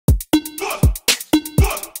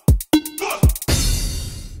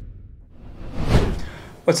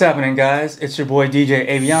What's happening, guys? It's your boy DJ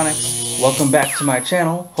Avionics. Welcome back to my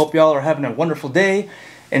channel. Hope y'all are having a wonderful day.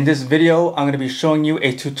 In this video, I'm going to be showing you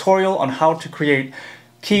a tutorial on how to create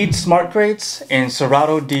keyed smart crates in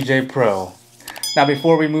Serato DJ Pro. Now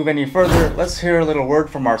before we move any further, let's hear a little word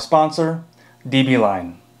from our sponsor, DB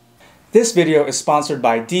Line. This video is sponsored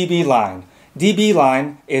by DB Line. DB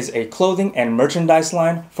Line is a clothing and merchandise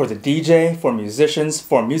line for the DJ, for musicians,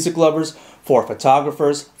 for music lovers, for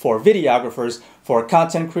photographers, for videographers, for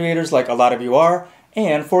content creators like a lot of you are,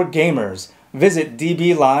 and for gamers. Visit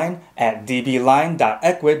DB Line at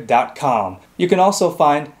dbline.equid.com. You can also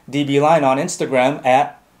find DB Line on Instagram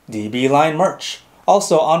at DB Line Merch.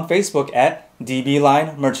 Also on Facebook at DB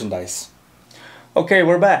Line Merchandise. Okay,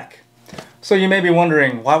 we're back. So you may be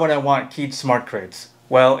wondering, why would I want keyed smart crates?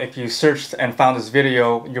 Well, if you searched and found this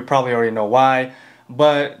video, you probably already know why.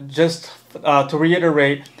 But just to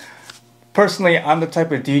reiterate, personally, I'm the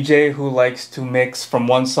type of DJ who likes to mix from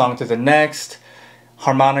one song to the next,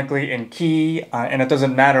 harmonically in key, and it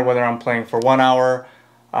doesn't matter whether I'm playing for 1 hour,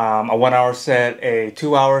 a 1 hour set, a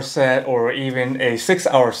 2 hour set, or even a 6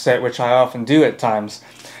 hour set, which I often do at times.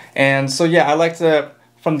 And so yeah, I like to,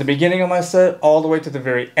 from the beginning of my set all the way to the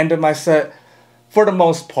very end of my set, for the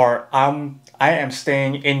most part, I am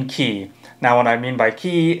staying in key. Now what I mean by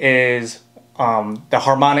key is the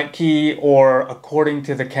harmonic key, or according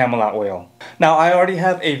to the Camelot wheel. Now I already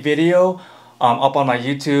have a video up on my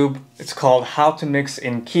YouTube. It's called How to Mix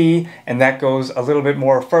in Key, and that goes a little bit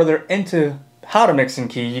more further into how to mix in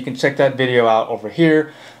key. You can check that video out over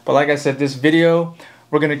here. But like I said, this video,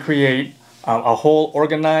 we're going to create a whole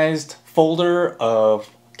organized folder of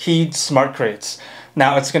keyed smart crates.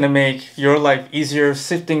 Now it's going to make your life easier,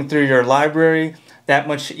 sifting through your library that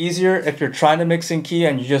much easier. If you're trying to mix in key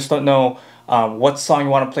and you just don't know what song you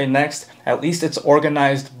want to play next, at least it's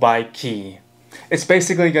organized by key. It's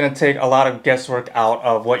basically going to take a lot of guesswork out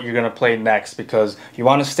of what you're going to play next, because you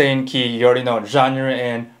want to stay in key, you already know what genre you're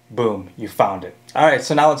in, boom, you found it. Alright,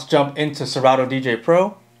 so now let's jump into Serato DJ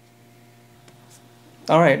Pro.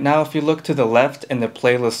 Alright, now if you look to the left in the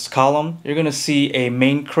playlists column, you're going to see a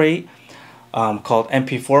main crate called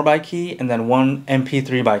MP4 by key, and then one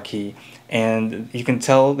MP3 by key. And you can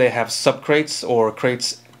tell they have subcrates or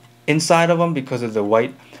crates inside of them because of the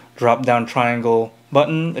white drop down triangle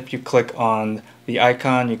button. If you click on the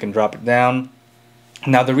icon, you can drop it down.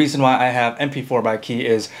 Now the reason why I have MP4 by key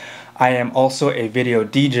is I am also a video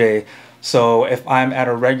DJ. So if I'm at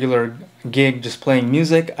a regular gig just playing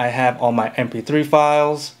music, I have all my MP3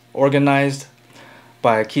 files organized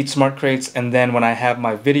by keyed smart crates, and then when I have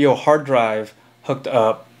my video hard drive hooked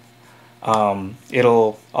up,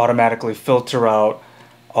 it'll automatically filter out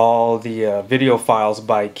all the video files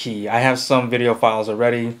by key. I have some video files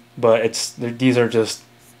already, but these are just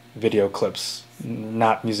video clips,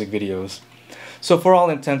 not music videos. So for all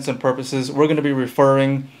intents and purposes, we're going to be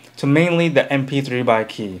referring to mainly the MP3 by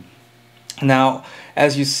key. Now,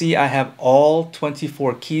 as you see, I have all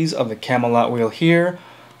 24 keys of the Camelot wheel here,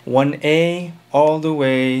 1A all the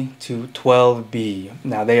way to 12B.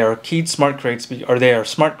 Now they are keyed smart crates, or they are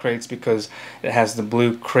smart crates because it has the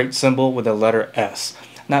blue crate symbol with the letter S.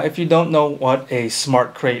 Now if you don't know what a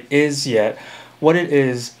smart crate is yet, what it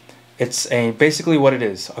is, it's basically what it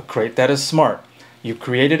is, a crate that is smart. You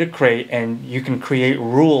created a crate and you can create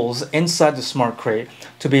rules inside the smart crate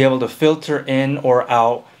to be able to filter in or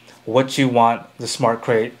out what you want the smart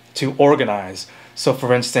crate to organize. So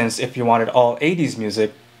for instance, if you wanted all 80s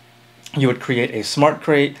music, you would create a smart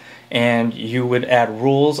crate and you would add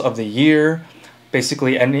rules of the year,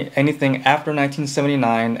 basically anything after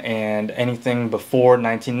 1979 and anything before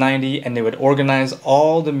 1990, and they would organize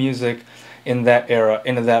all the music in that era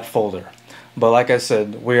into that folder. But like I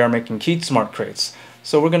said, we are making keyed smart crates.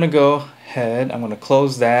 So we're going to go ahead, I'm going to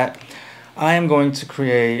close that. I am going to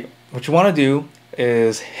create, what you want to do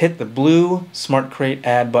is hit the blue smart crate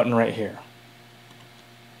add button right here.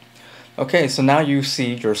 Okay, so now you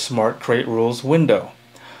see your smart crate rules window.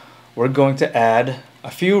 We're going to add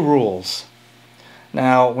a few rules.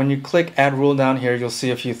 Now when you click add rule down here, you'll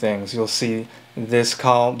see a few things. You'll see this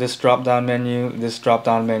column, this drop down menu,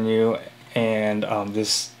 and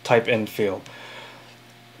this type in field.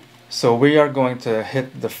 So we are going to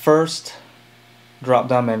hit the first drop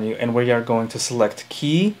down menu and we are going to select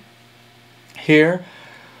key. Here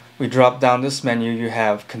we drop down this menu, you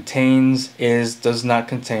have contains, is, does not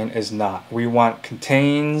contain, is not. We want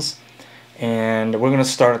contains, and we're going to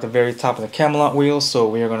start at the very top of the Camelot wheel, so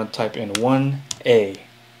we are going to type in 1A.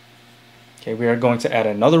 Okay, we are going to add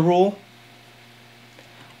another rule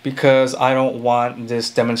because I don't want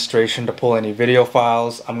this demonstration to pull any video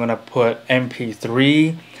files. I'm going to put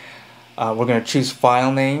MP3. We're going to choose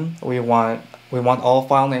file name. We want we want all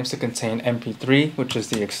file names to contain MP3, which is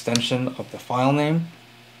the extension of the file name.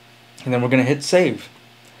 And then we're going to hit save.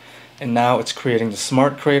 And now it's creating the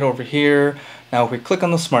smart crate over here. Now if we click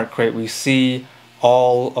on the smart crate, we see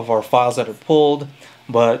all of our files that are pulled.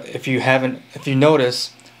 But if you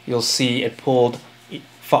notice, you'll see it pulled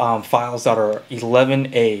files that are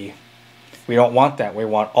 11A. We don't want that. We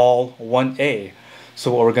want all 1A.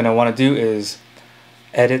 So what we're going to want to do is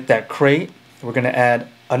edit that crate. We're going to add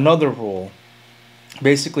another rule.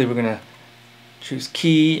 Basically, we're going to choose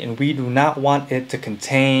key, and we do not want it to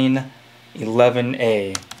contain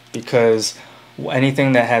 11A, because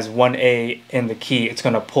anything that has 1A in the key, it's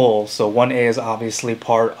going to pull. So 1A is obviously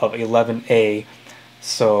part of 11A.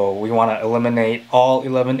 So we want to eliminate all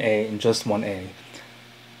 11A and just 1A.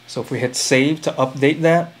 So if we hit save to update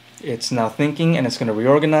that, it's now thinking and it's going to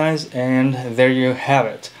reorganize, and there you have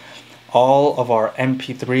it. All of our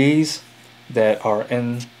MP3s that are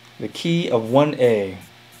in the key of 1A.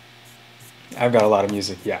 I've got a lot of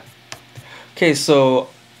music, yeah. Okay, so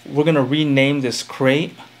we're going to rename this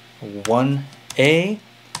crate 1A.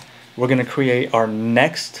 We're going to create our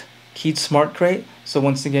next keyed smart crate. So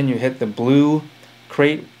once again, you hit the blue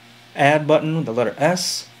crate add button, the letter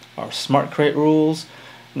S, our smart crate rules.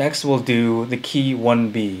 Next we'll do the key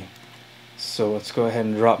 1B. So let's go ahead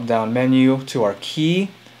and drop down menu to our key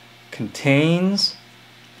contains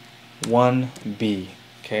 1B.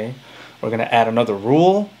 Okay, we're going to add another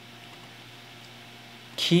rule.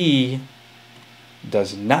 Key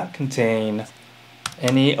does not contain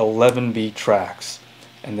any 11B tracks.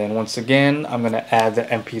 And then once again, I'm going to add the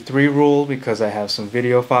MP3 rule because I have some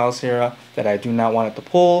video files here that I do not want it to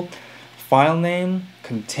pull. File name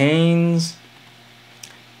contains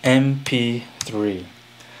MP3.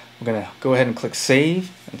 We're going to go ahead and click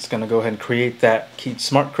save. It's going to go ahead and create that keyed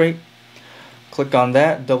smart crate. Click on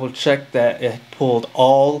that, double check that it pulled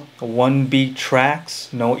all 1B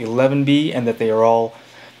tracks, no 11B, and that they are all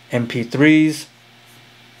MP3s.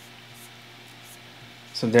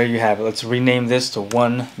 So there you have it. Let's rename this to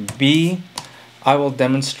 1B. I will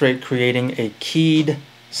demonstrate creating a keyed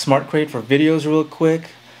smart crate for videos real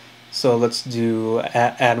quick. So let's do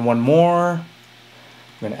add one more. I'm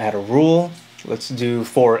going to add a rule. Let's do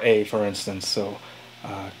 4A for instance. So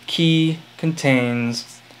key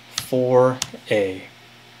contains 4A.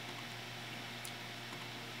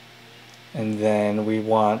 And then we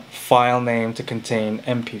want file name to contain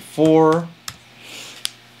MP4.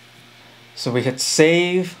 So we hit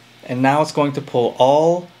save, and now it's going to pull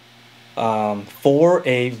all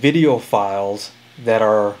 4A video files that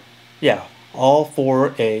are, all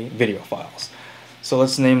 4A video files. So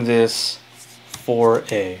let's name this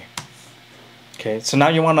 4A. Okay, so now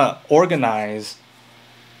you want to organize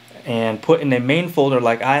and put in a main folder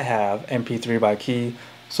like I have, MP3 by key.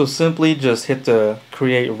 So simply just hit the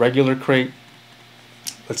create regular crate.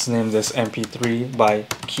 Let's name this MP3 by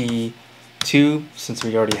key 2, since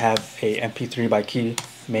we already have a MP3 by key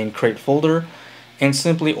main crate folder, and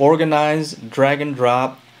simply organize, drag and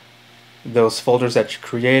drop those folders that you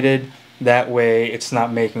created. That way it's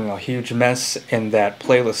not making a huge mess in that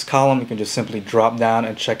playlist column. You can just simply drop down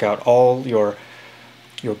and check out all your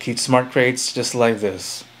keyed smart crates just like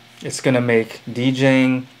this. It's gonna make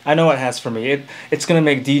DJing, I know it has for me, it's gonna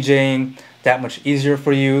make DJing that much easier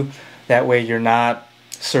for you. That way you're not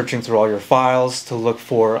searching through all your files to look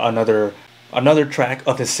for another track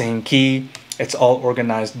of the same key. It's all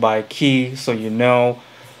organized by key, so you know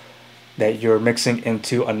that you're mixing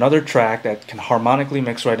into another track that can harmonically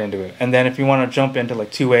mix right into it. And then if you want to jump into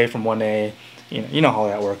like 2A from 1A, you know how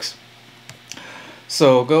that works.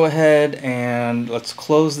 So go ahead and let's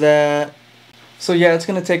close that. So yeah, it's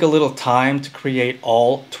going to take a little time to create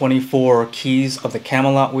all 24 keys of the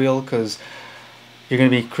Camelot wheel, because you're going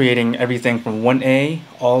to be creating everything from 1A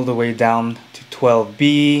all the way down to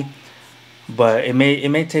 12B. But it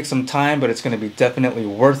may take some time, but it's going to be definitely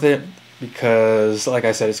worth it, because like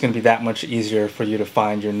I said, it's going to be that much easier for you to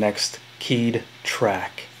find your next keyed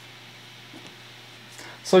track.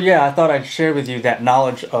 So yeah, I thought I'd share with you that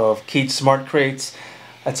knowledge of keyed smart crates.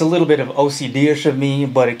 It's a little bit of OCD-ish of me,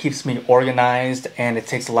 but it keeps me organized, and it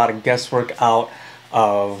takes a lot of guesswork out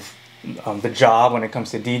of the job when it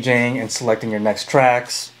comes to DJing and selecting your next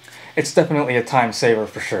tracks. It's definitely a time saver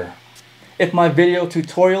for sure. If my video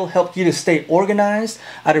tutorial helped you to stay organized,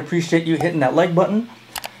 I'd appreciate you hitting that like button.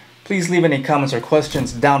 Please leave any comments or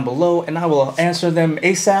questions down below and I will answer them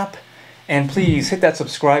ASAP. And please hit that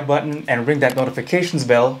subscribe button and ring that notifications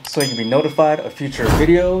bell so you can be notified of future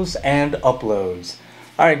videos and uploads.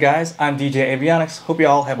 Alright guys, I'm DJ Avionics. Hope you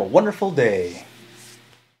all have a wonderful day.